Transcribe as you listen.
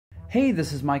Hey,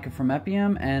 this is Micah from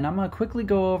Epiem, and I'm going to quickly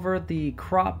go over the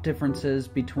crop differences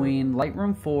between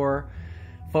Lightroom 4,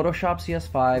 Photoshop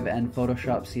CS5, and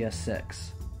Photoshop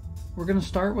CS6. We're going to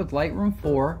start with Lightroom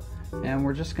 4, and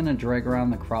we're just going to drag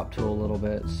around the crop tool a little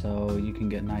bit so you can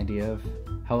get an idea of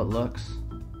how it looks.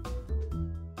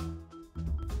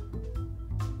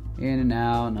 In and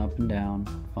out and up and down.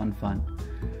 Fun.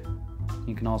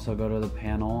 You can also go to the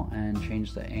panel and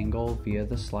change the angle via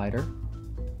the slider.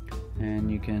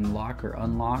 And you can lock or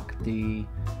unlock the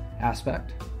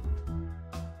aspect.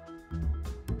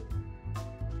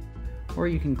 Or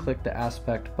you can click the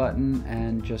aspect button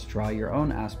and just draw your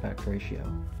own aspect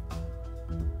ratio.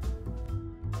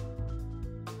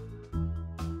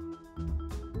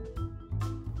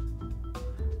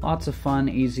 Lots of fun,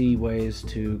 easy ways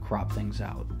to crop things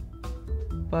out.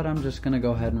 But I'm just going to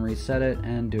go ahead and reset it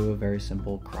and do a very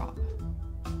simple crop.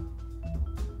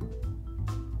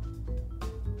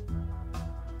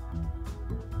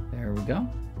 There we go.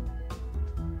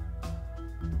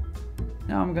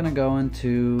 Now I'm going to go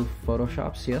into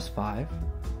Photoshop CS5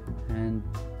 and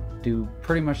do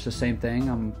pretty much the same thing.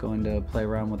 I'm going to play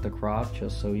around with the crop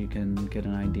just so you can get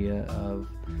an idea of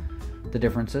the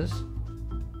differences.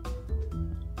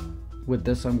 With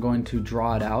this, I'm going to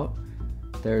draw it out.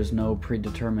 There's no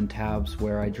predetermined tabs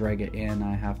where I drag it in.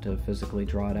 I have to physically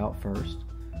draw it out first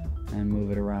and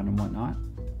move it around and whatnot.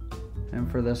 And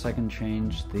for this, I can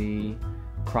change the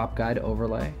crop guide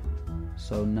overlay,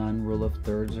 so none, rule of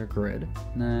thirds, or grid.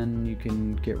 And then you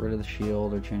can get rid of the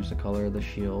shield or change the color of the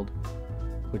shield,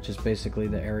 which is basically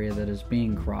the area that is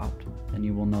being cropped and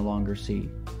you will no longer see.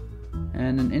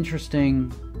 And an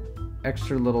interesting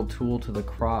extra little tool to the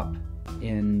crop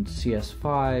in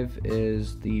CS5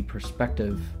 is the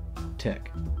perspective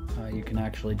tick. You can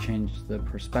actually change the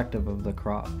perspective of the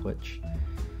crop, which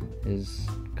is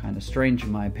kind of strange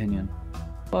in my opinion.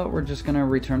 But we're just going to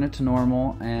return it to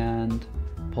normal and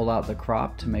pull out the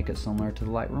crop to make it similar to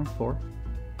the Lightroom 4.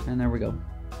 And there we go.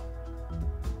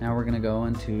 Now we're going to go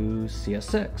into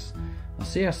CS6. Now,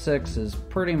 CS6 is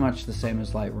pretty much the same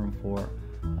as Lightroom 4.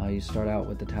 You start out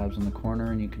with the tabs in the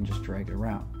corner and you can just drag it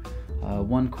around.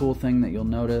 One cool thing that you'll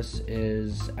notice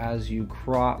is as you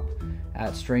crop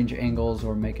at strange angles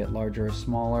or make it larger or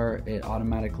smaller, it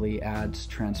automatically adds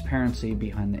transparency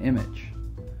behind the image.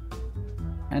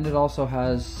 And it also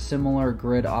has similar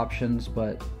grid options,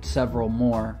 but several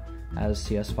more as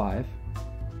CS5.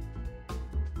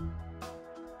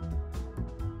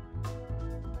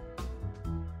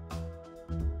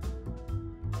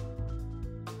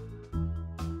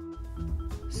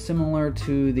 Similar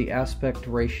to the aspect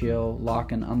ratio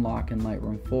lock and unlock in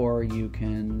Lightroom 4, you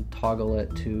can toggle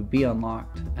it to be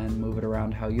unlocked and move it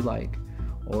around how you like.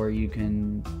 Or you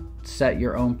can set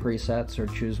your own presets or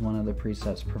choose one of the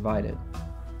presets provided.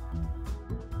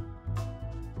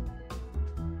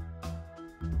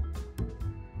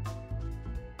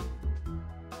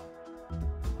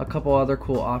 A couple other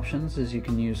cool options is you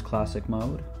can use classic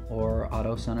mode or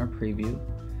auto center preview,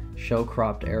 show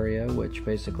cropped area, which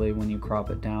basically when you crop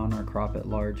it down or crop it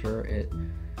larger, it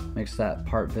makes that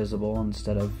part visible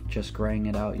instead of just graying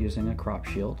it out using a crop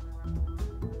shield.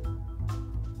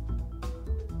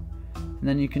 And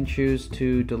then you can choose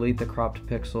to delete the cropped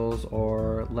pixels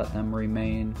or let them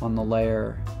remain on the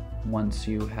layer once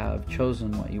you have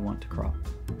chosen what you want to crop.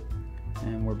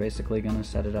 And we're basically going to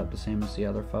set it up the same as the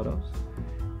other photos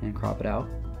and crop it out.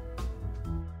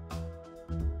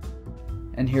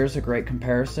 And here's a great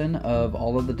comparison of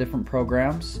all of the different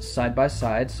programs side by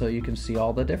side so you can see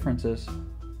all the differences.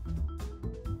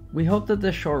 We hope that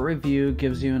this short review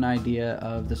gives you an idea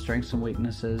of the strengths and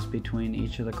weaknesses between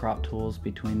each of the crop tools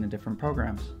between the different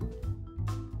programs.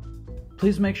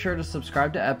 Please make sure to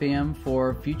subscribe to Epiem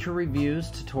for future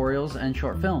reviews, tutorials, and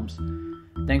short films.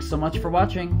 Thanks so much for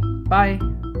watching. Bye!